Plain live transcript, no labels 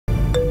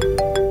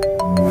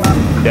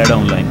Dad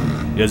online.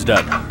 Yes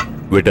dad.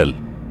 Vithal,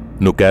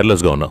 నువ్వు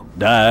careless గా ఉన్నావు.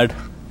 డాడ్,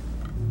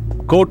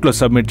 కోర్టులో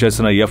సబ్మిట్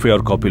చేసిన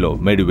ఎఫ్ఐఆర్ కాపీలో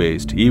మేడ్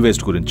వేస్ట్, ఈ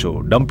వేస్ట్ గురించో,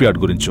 డంప్ యార్డ్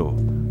గురించో,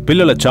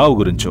 పిల్లల చావు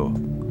గురించో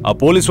ఆ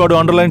పోలీస్ వాడు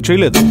అండర్లైన్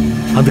చేయలేదు.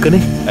 అందుకని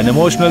an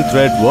emotional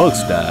threat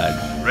works, dad.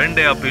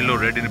 రెండే అప్పీల్లో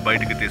రెడ్డిని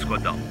బయటికి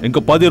తీసుకొద్దాం. ఇంకో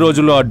 10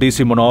 రోజుల్లో ఆ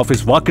డీసీ మన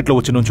ఆఫీస్ వాకిట్లో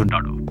వచ్చి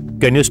నుంచుంటాడు.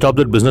 Can you stop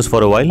that business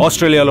for a while?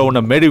 ఆస్ట్రేలియాలో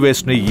ఉన్న మెడి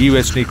వేస్ట్ ని, ఈ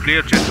వేస్ట్ ని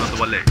క్లియర్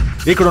చేసినందువల్లే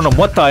ఇక్కడ ఉన్న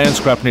మొత్తం ఐరన్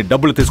స్క్రాప్ ని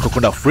డబ్బులు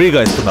తీసుకోకుండా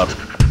ఫ్రీగా ఇస్తున్నారు.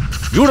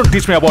 You don't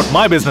teach me about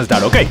my business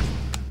dad, okay?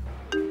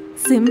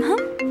 సింహం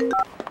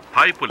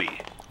హాయ్ పులి.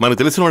 మనకు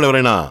తెలిసిన వాళ్ళు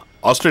ఎవరైనా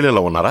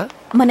ఆస్ట్రేలియాలో ఉన్నారా?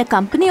 మన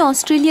కంపెనీ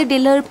ఆస్ట్రేలియా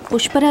డీలర్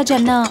పుష్పరాజ్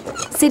అన్న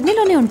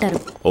సిడ్నీలోనే ఉంటారు.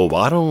 ఓ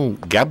వారం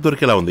గ్యాప్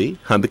దొరికేలా ఉంది,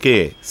 అందుకే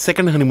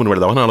సెకండ్ హనీమూన్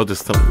పెడదామని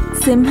ఆలోచిస్తాం.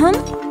 సింహం,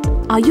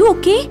 are you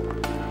okay?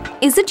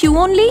 Is it you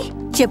only?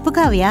 చెప్పు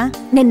కావ్య.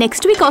 నేను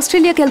నెక్స్ట్ వీక్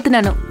ఆస్ట్రేలియాకి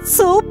వెళ్తున్నాను.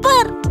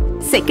 సూపర్.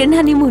 Second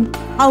honeymoon.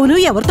 అవును,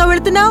 ఎవరితో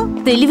వెళ్తున్నావు?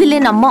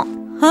 తెలివిలేనమ్మా.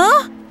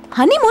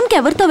 హనీమూన్ కి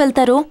ఎవరితో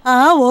వెళ్తారు?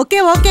 ఓకే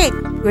ఓకే,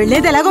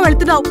 వెళ్లేది ఎలాగో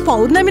వెళ్తున్నావు.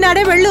 పౌర్ణమి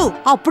నాడే వెళ్ళు,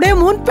 అప్పుడే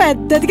మూన్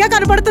పెద్దదిగా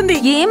కనపడుతుంది.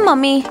 ఏం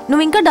మమ్మీ,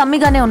 నువ్వు ఇంకా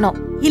డమ్మిగానే ఉన్నావు.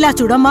 ఇలా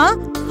చూడమ్మా,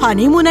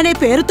 హనీమూన్ అనే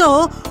పేరుతో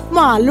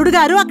మా అల్లుడు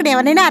గారు అక్కడ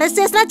ఎవరైనా అరెస్ట్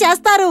చేసినా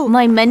చేస్తారు.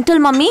 My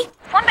mental mummy.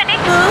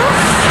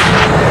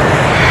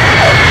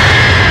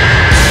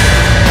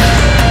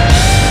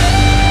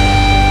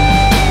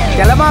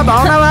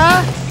 బాగున్నావా?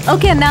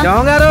 ఓకే అన్నా.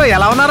 జవం గారు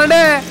ఎలా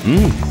ఉన్నారండి?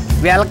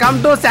 Welcome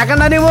to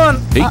second honeymoon.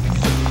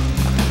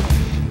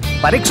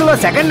 పరీక్షలో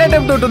సెకండ్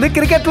అటెంప్ట్ ఉంటుంది,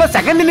 క్రికెట్ లో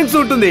సెకండ్ ఇన్నింగ్స్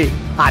ఉంటుంది,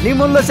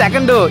 హనీమూన్ లో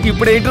సెకండ్.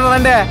 ఇప్పుడు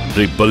ఏంటున్నారండి?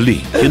 బల్లి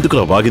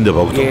ఎందుకు బాగిందే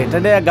బాగు?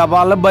 ఏంటంటే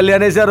గబాల్లో బల్లి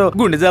అనేసారు,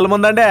 గుండె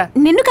జలముందండి.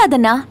 నిన్ను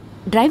కాదన్నా,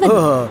 డ్రైవర్.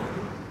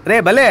 రే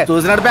బలే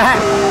చూసినాడు పే.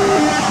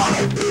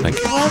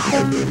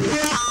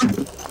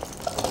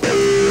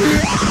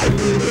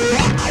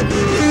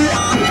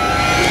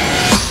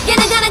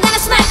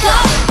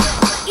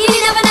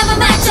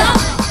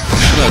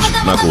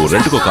 నాకు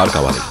రెంట్కో కార్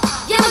కావాలి.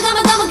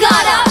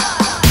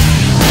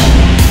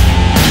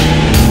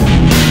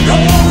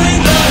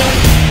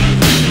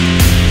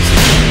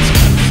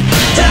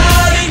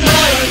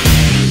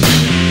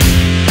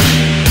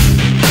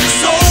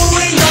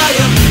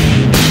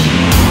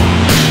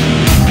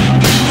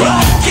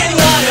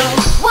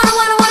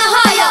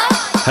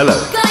 Hello,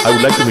 I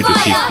would like to meet your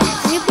chief, please.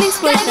 Can you please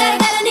wait there?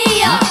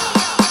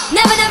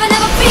 Never, never,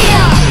 never fear.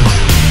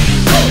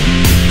 Go,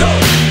 go,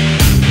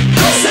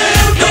 go,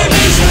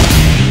 self-division.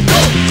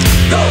 Go,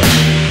 go,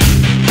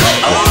 go,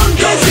 own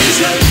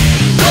decision.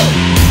 Go,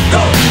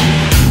 go,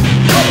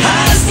 go,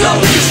 has no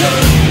vision.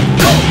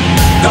 Go,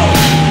 go,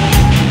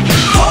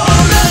 for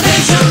the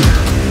nation.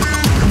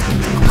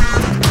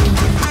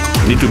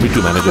 Need to meet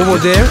your manager.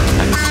 Over there.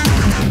 Thanks.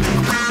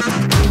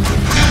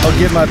 I'll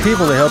get my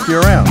people to help you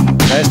around.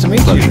 Nice to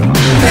meet you.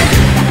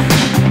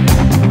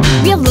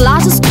 We have the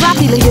largest crop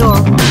dealer here.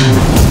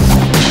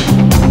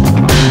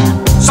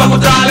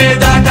 Samudrale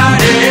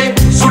datare,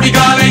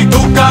 sudigale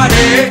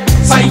dukare.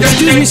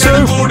 Excuse me, sir.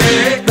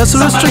 That's a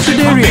restricted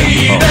area.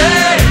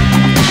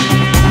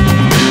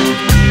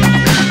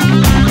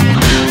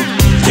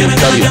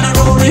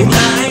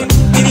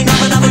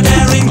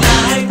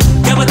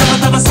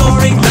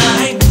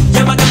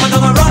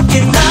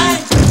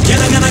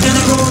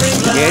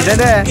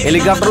 ఏంటంటే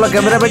helicopter లో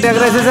camera పెట్టి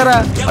ఎగరేసేసారా?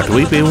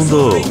 అటువైపు ఏముందో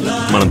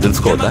మనం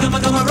తెలుసుకోవద్దా?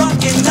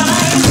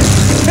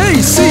 Hey,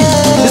 see,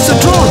 it's a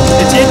drone.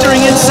 It's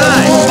entering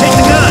inside. Take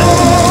the gun.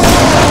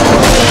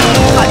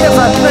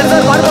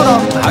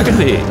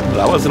 ఆగండి,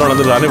 రావాల్సిన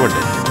వాళ్ళందరూ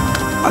రానివ్వండి.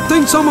 I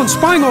think someone's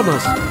spying on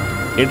us.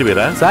 ఏంటి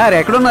వీరా? సార్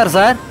ఎక్కడున్నారు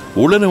సార్?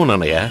 ఊళ్ళోనే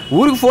ఉన్నానయ్యా.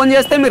 ఊరికి ఫోన్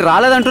చేస్తే మీరు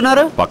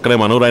రాలేదంటున్నారు. పక్కనే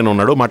మనూరాయన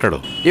ఉన్నాడు, మాట్లాడు.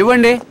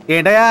 ఇవ్వండి.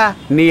 ఏంటయ్యా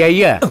నీ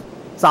అయ్యా?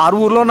 సార్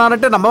ఊర్లో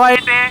ఉన్నానంటే నమ్మవా?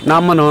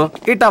 నమ్మను.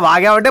 ఇట్ట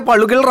వాగావంటే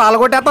పళ్ళు గిళ్ళు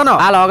రాలగొట్టేస్తాను.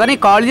 అలాగా నీ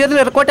కాళ్ళు చేతులు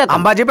ఎరకొట్టే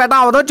అంబాజీ పేట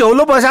అవదో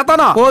చెవుల్లో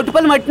పోసేస్తాను.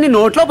 కోటిపల్లి మట్టిని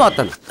నోట్లో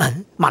పోతాను.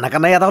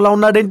 మనకన్నా ఎదవలా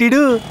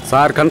ఉన్నాడేంటి?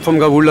 సార్ కన్ఫర్మ్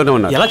గా ఊళ్ళోనే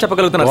ఉన్నారు. ఎలా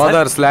చెప్పగలుగుతున్నారు?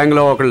 ఓదర్ స్లాంగ్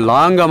లో ఒక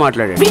లాంగ్ గా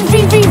మాట్లాడాడు.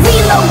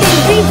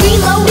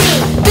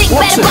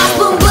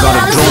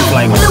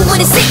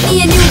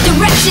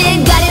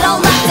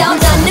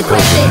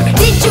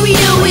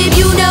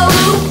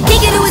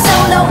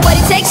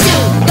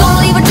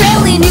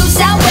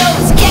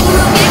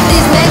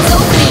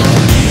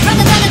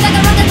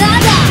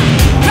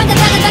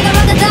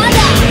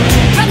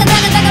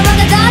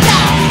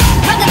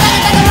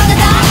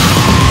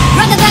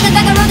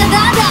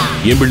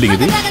 ఏం బిల్డింగ్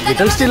ఇది?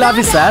 Vithal steel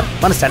office sir.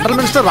 మన సెంట్రల్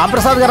మినిస్టర్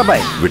రాంప్రసాద్ గారు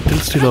అబ్బాయి.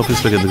 విఠల్ స్టీల్ ఆఫీస్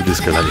లోకి ఎందుకు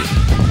తీసుకెళ్ళాలి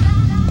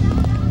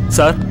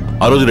సార్?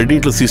 ఆ రోజు రెడ్డి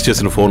ఇంట్లో సీజ్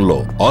చేసిన ఫోన్ లో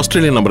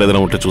ఆస్ట్రేలియన్ నంబర్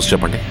ఏదైనా ఉంటే చూసి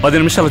చెప్పండి.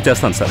 10 నిమిషాలు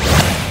చేస్తాను సార్.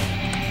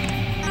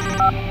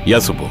 యా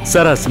సుబ్బు.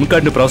 సార్, ఆ సిమ్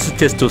కార్డ్ ని ప్రాసెస్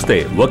చేసి చూస్తే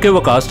ఒకే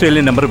ఒక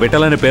ఆస్ట్రేలియన్ నెంబర్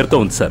విఠల్ అనే పేరుతో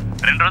ఉంది సార్.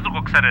 2 రోజులకు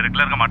ఒకసారి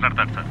రెగ్యులర్ గా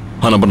మాట్లాడతాడు సార్.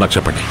 ఆ నంబర్ నాకు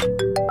చెప్పండి.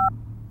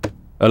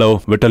 Hello,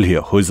 Vithal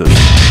here. Who is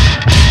this?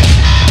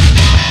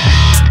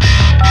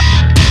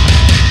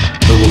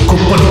 నువ్వు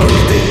కుప్పలు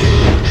కొడితే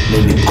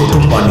నేను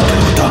కుటుంబాన్ని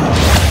కలుగుతాను.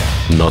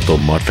 నాతో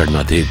మాట్లాడిన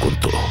అదే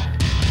గొంతు.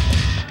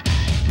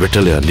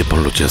 విఠలే అన్ని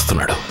పనులు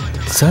చేస్తున్నాడు.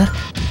 సార్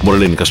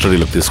మురళిని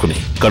కస్టడీలోకి తీసుకుని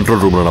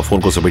కంట్రోల్ రూమ్ లో నా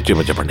ఫోన్ కోసం వెయిట్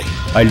చేయమని చెప్పండి.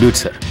 I do it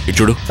sir. ఇది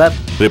చూడు సార్.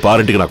 రేపు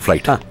 6ంటికి నాకు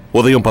ఫ్లైట్.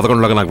 ఉదయం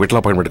 11 నాకు విట్ల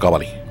అపాయింట్మెంట్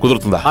కావాలి.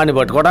 కుదురుతుందా? అని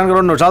పట్టుకోవడానికి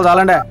 2 నిమిషాలు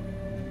చాలండి.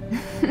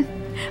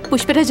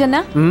 పుష్పరాజన్న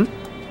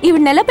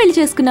ఈవిడ నెల పెళ్లి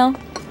చేసుకున్నావు.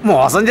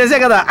 మోసం చేసే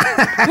కదా.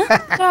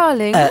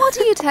 Darling, what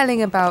are you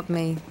telling about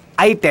me?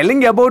 I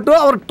telling about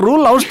our true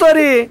love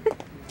story.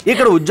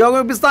 ఇక్కడ ఉద్యోగం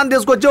ఇప్పిస్తాను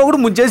తీసుకొచ్చి ఒకడు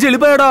ముంచేసి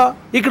వెళ్ళిపోయాడు.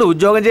 ఇక్కడ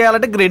ఉద్యోగం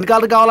చేయాలంటే గ్రీన్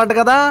కార్డు కావాలంట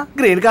కదా.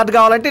 గ్రీన్ కార్డు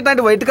కావాలంటే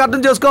ఇట్లాంటి వైట్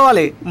కార్డును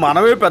చేసుకోవాలి.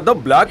 మనమే పెద్ద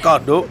బ్లాక్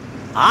కార్డు.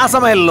 ఆ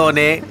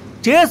సమయంలోనే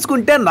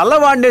చేసుకుంటే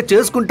నల్లవాడినే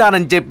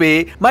చేసుకుంటానని చెప్పి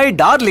మై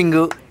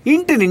డార్లింగ్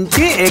ఇంటి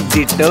నుంచి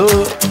ఎగ్జిట్.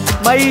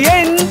 My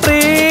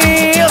entry.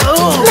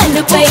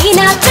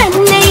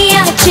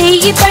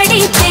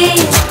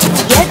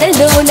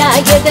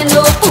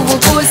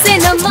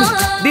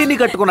 దీన్ని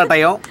కట్టుకున్న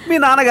టైం మీ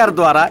నాన్నగారి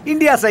ద్వారా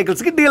ఇండియా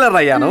సైకిల్స్ కి డీలర్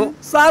అయ్యాను.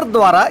 సార్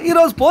ద్వారా ఈ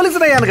రోజు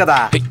పోలీసులు అయ్యాను కదా.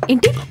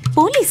 ఏంటి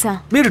పోలీసా?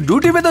 మీరు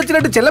డ్యూటీ మీద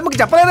వచ్చినట్టు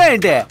చెల్లెమ్మకి చెప్పలేదా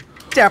ఏంటి?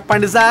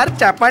 చెప్పండి సార్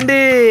చెప్పండి.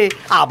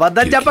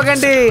 అబద్ధం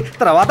చెప్పకండి,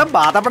 తర్వాత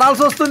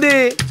బాధపడాల్సి వస్తుంది.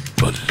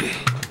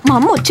 మా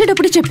అమ్మ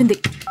వచ్చేటప్పుడు చెప్పింది.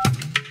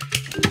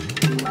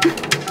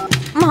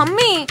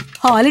 మమ్మీ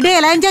హాలిడే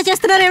ఎలా ఎంజాయ్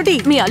చేస్తున్నారేమిటి?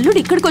 మీ అల్లుడు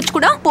ఇక్కడికి వచ్చి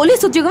కూడా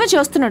పోలీస్ ఉద్యోగమే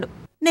చేస్తున్నాడు.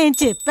 నేను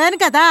చెప్పాను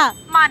కదా,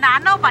 మా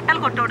నాన్న బట్టలు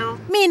కొట్టాడు,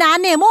 మీ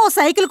నాన్నేమో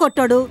సైకిల్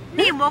కొట్టాడు,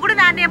 నీ మొగుడు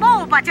నాన్నేమో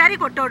పచారీ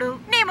కొట్టాడు,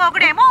 నీ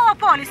మొగుడేమో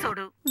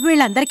పోలీసుడు.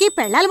 వీళ్ళందరికీ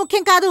పెళ్ళాలు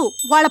ముఖ్యం కాదు,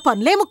 వాళ్ళ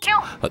పనులే ముఖ్యం.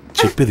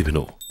 చెప్పేది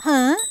విను.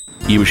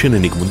 ఈ విషయం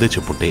నేను నీకు ముందే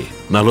చెప్పుంటే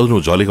నాలో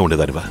నువ్వు జాలీగా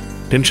ఉండేదానివా,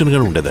 టెన్షన్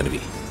గానే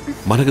ఉండేదానివి.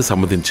 మనకు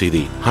సంబంధించి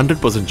ఇది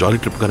 100% జాలీ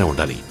ట్రిప్ గానే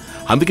ఉండాలి.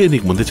 అందుకే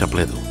నీకు ముందే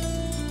చెప్పలేదు.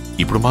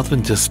 ఇప్పుడు మాత్రం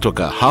జస్ట్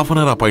ఒక హాఫ్ అన్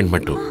అవర్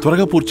అపాయింట్మెంట్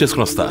త్వరగా పూర్తి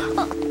చేసుకుని వస్తా.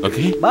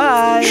 Okay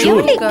bye.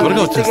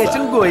 త్వరగా వచ్చేస్తా.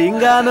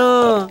 గోయింగాను.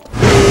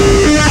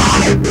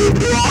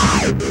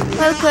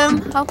 Welcome.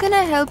 How can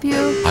I help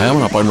you? I have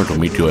an appointment to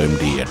meet your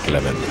MD at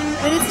 11.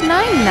 But it's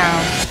 9 now.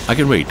 I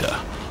can wait.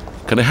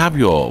 Can I have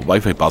your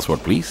Wi-Fi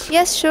password, please?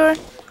 Yes, sure.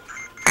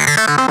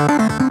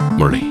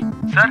 Murali.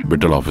 Sir?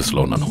 Bital office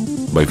lo unnanu.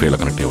 Wi-Fi la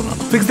connect ayi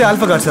unnanu. Fix the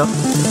alpha guard, sir.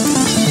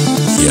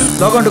 Yeah.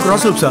 Log on to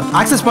cross loop, sir.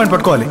 Access point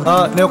పట్టుకోవాలి.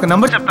 నేను ఒక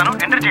number చెప్తాను,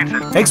 enter చేయండి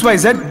sir.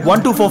 XYZ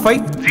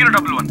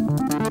 1245011.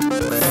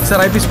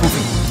 Sir IP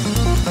spoofing.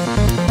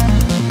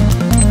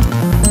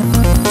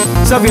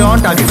 Sir, we are on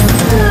target.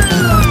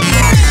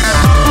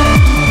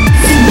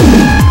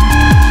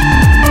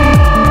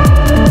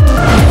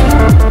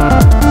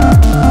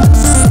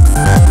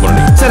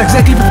 Murali. Sir,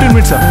 exactly 15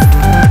 minutes, sir.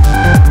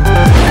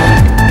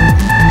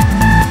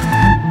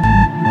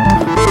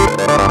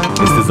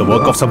 Is this the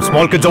work of some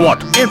small kids or what?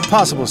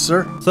 Impossible, sir.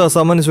 Sir,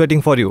 someone is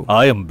waiting for you.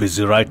 I am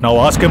busy right now.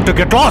 Ask him to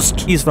get lost.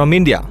 He's from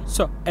India.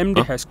 So, MD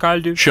has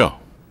called you. Sure.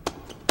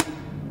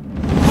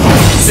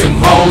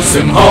 Simham,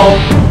 Simham,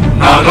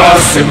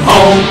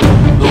 Narasimham,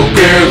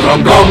 Duke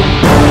Rangam.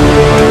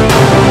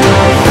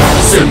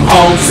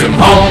 Simham,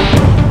 Simham,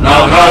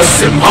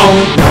 Narasimham,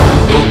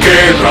 Duke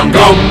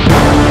Rangam.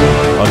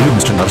 Are you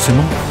Mr.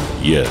 Narasimha?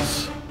 Yes.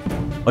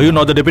 Are you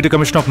not the Deputy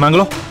Commissioner of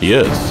Mangalore?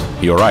 Yes,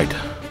 you're right.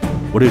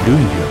 What are you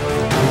doing here?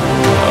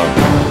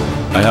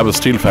 I have a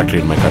steel factory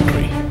in my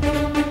country.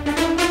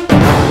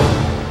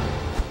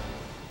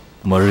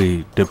 Murray,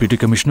 Deputy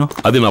Commissioner?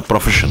 Adi na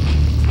profession.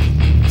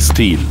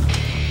 Steel,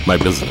 my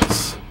business.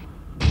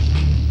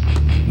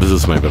 This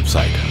is my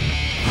website.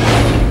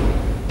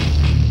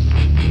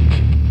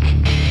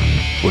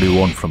 What do you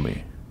want from me?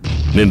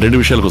 నేను 2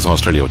 విషయాల కోసం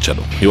Australia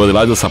వచ్చాను. You are the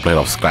largest supplier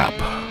of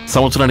scrap.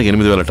 సంవత్సరానికి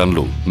 8,000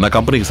 టన్నులు నా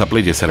కంపెనీకి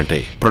supply చేశారంటే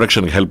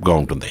ప్రొడక్షన్కి హెల్ప్గా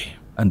ఉంటుంది.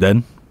 And then?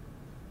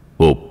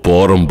 ఓ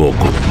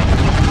పోరంబోకు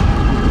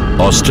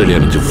ఆస్ట్రేలియా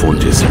నుంచి ఫోన్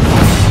చేశాడు.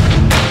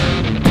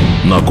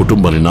 నా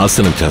కుటుంబాన్ని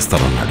నాశనం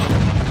చేస్తానన్నాడు.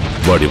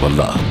 వాడి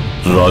వల్ల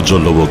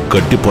రాజుల్లో ఓ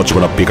గడ్డి పోచ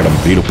కూడా పీకడం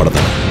వీలు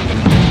పడదని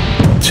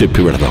చెప్పి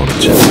పెడదామని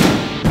వచ్చాను.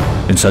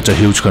 In such a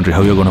huge country,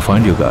 how are you going to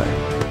find your guy?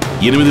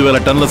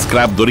 8,000 టన్నుల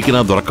స్క్రాప్ దొరికినా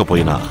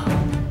దొరక్కపోయినా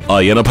ఆ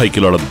 80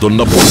 కిలోల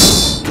దున్నపోతు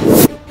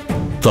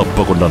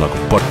తప్పకుండా నాకు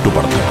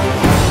పట్టుబడతాడు.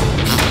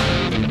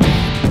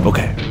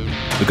 Okay,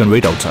 we can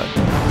wait outside.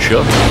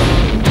 Sure.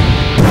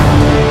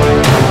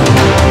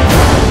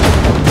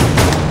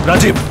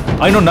 Rajiv,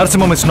 I know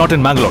Narasimham is not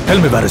in Mangalore.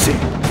 Tell me where is he?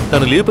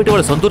 తను leave పెట్టి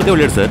వాడు సొంతూరుకే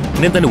వెళ్ళాడు సార్.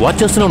 నేను తను వాచ్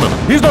చేస్తూనే ఉన్నాను.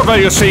 He's not where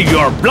you're saying. You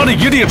are bloody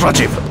idiot,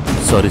 Rajiv.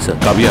 Sorry sir.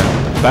 Kavya,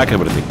 pack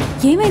everything.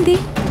 ఏమైంది?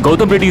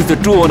 Gautam Reddy is the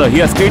true owner. He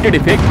has created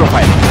a fake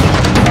profile.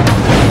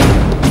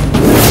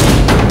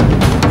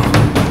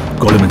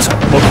 Call him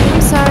inside. Okay.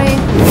 I'm sorry.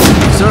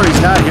 Sir,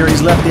 he's not here.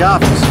 He's left the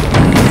office.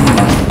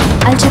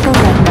 I'll check out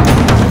right now.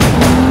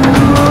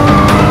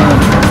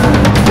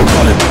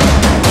 Call him.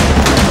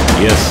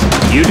 Yes.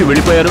 ఏంటి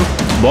వెళ్ళిపోయారు?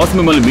 Boss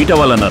మిమ్మల్ని meet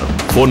అవ్వాలన్నారు.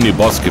 Phone నీ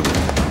బాస్కి ఇవ్వు.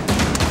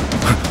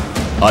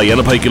 ఆ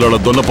 80 కిలోల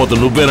దున్నపోతు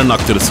నువ్వేనని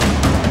నాకు తెలుసు.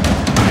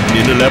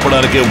 నిన్ను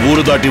లేపడానికే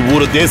ఊరు దాటి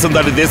ఊరు, దేశం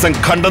దాటి దేశం,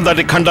 ఖండం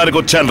దాటి ఖండానికి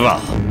వచ్చాను రా.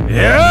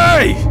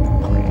 Hey!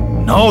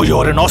 Now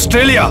you're in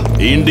Australia.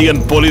 Indian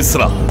police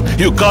రా.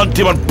 You can't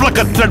even pluck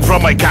a thread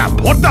from my camp.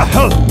 What the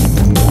hell?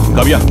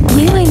 Kavya,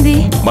 ఏమైంది?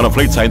 మన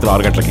ఫ్లైట్ సాయంత్రం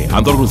 6 గంటలకి.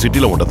 అంతవరకు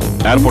సిటీలో ఉండదు,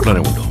 ఎయిర్పోర్ట్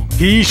లోనే ఉండు.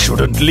 He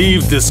shouldn't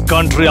leave this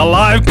country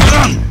alive.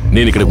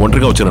 నేను ఇక్కడ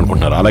ఒంటరిగా వచ్చాను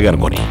అనుకుంటున్నారు, అలాగే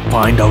అనుకోని.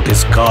 Find out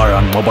his car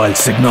and mobile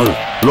signal.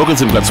 Local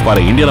SIM cards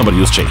పారే ఇండియా నంబర్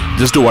యూజ్ చేయి.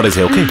 Just what I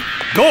say, okay?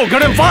 Go,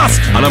 get him fast.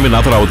 అన్న మీరు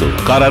నాతో రావద్దు,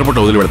 కార్ ఎయిర్పోర్ట్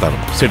వదిలి పెడతాను.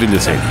 సెటిల్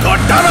చేసేయండి. God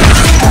damn it.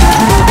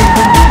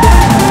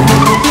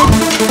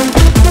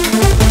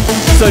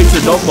 So it's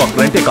a dog walk,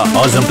 rent a car.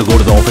 Ask them to go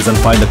to the office and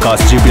find the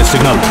car's GPS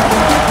signal.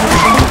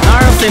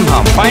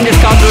 Narasimham, find his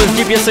car through his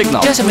GPS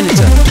signal. Just a minute,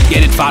 sir.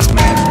 Get it fast,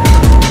 man.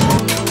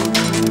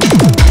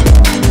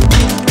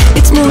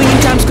 It's moving in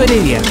Times Square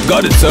area.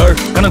 Got it, sir.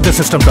 Connect the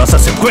system to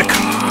assess him, quick.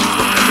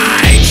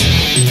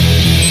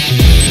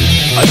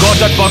 I got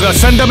that bugger.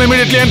 Send them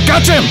immediately and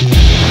catch him.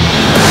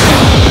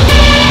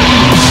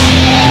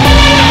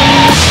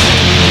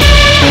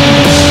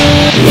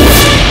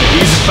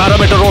 He's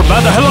Parameter Road.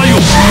 Where the hell are you?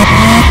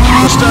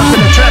 We're stuck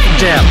in a traffic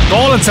jam.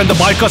 Call and send the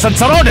bikers and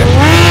surround him.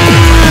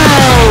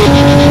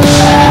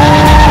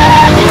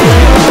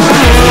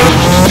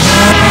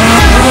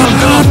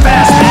 Go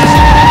fast, man.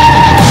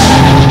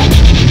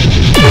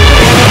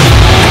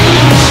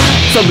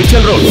 So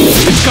Mitchell Road.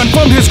 It's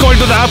confirmed he's going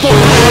to the airport.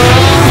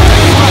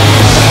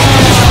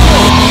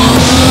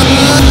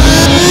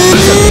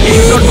 Listen, he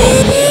should not go.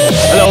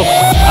 Hello,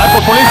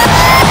 airport police.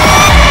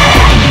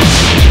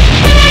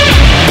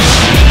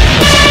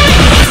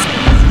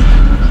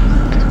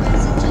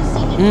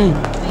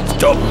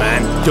 Stop,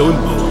 man. Don't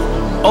move.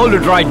 Hold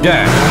it right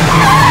there.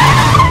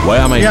 Why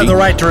am I You have the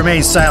right to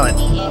remain silent.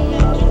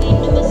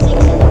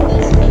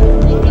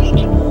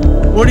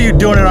 What are you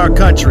doing in our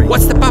country?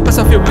 What's the purpose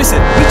of your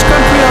visit? Which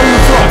country are you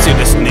from? What's your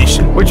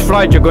destination? Which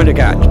flight you're going to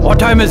catch? What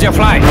time is your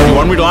flight? You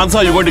want me to answer?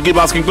 You're going to keep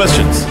asking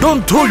questions.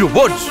 Don't throw your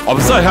words.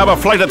 Officer, I have a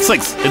flight at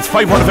 6. It's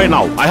 5:45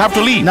 now. I have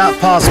to leave. Not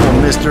possible,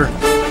 mister.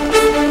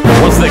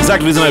 What's the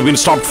exact reason I've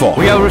been stopped for?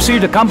 We have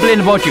received a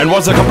complaint about you. And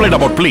what's the complaint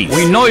about, please?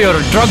 We know you're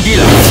a drug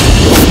dealer.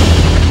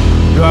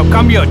 You have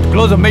come here to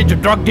close a major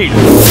drug deal.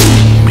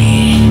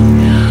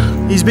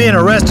 He's being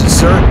arrested,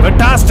 sir.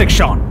 Fantastic,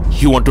 Sean.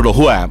 You want to know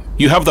who I am?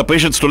 You have the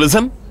patience to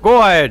listen? Go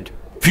ahead.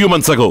 Few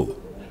months ago,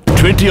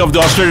 20 of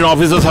the Australian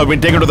officers have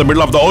been taken to the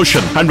middle of the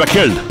ocean and were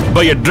killed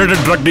by a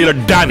dreaded drug dealer,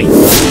 Danny.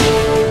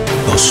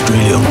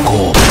 Australian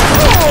cop.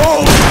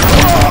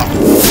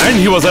 And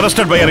he was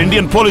arrested by an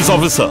Indian police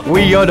officer.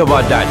 We heard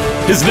about that.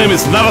 His name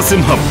is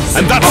Narasimham,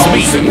 and that's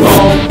me.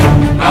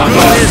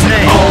 What's his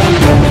name?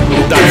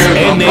 That's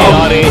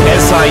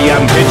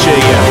Narasimham.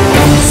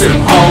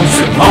 Simham,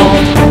 Simham,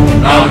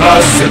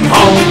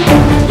 Narasimham,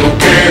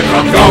 Duke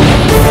Rangam.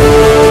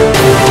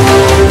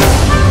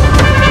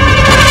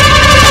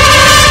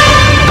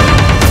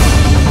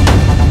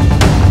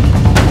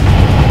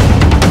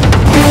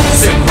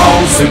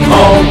 Simham,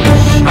 Simham,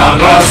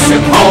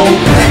 Narasimham,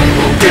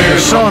 Duke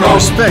Showing no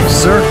respect,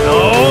 sir. No,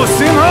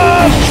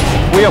 Simham!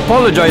 We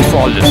apologize for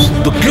all this.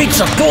 The gates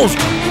are closed.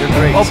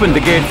 Open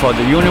the gate for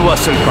the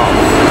universal cop.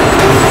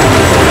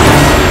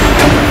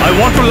 I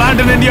want to land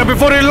in India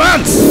before he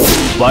lands.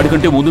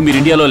 వాడికంటే ముందు మీరు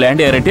ఇండియాలో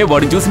land అయ్యారంటే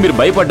వాడిని చూసి మీరు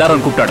భయపడ్డారు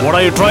అనుకుంటాడు. What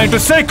are you trying to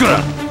say,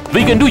 Kiran?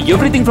 We can do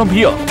everything from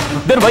here.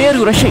 Then why are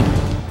you rushing?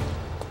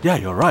 Yeah,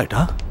 you're right,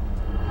 huh?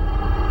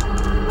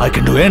 I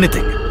can do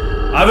anything.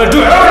 I will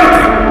do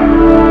everything.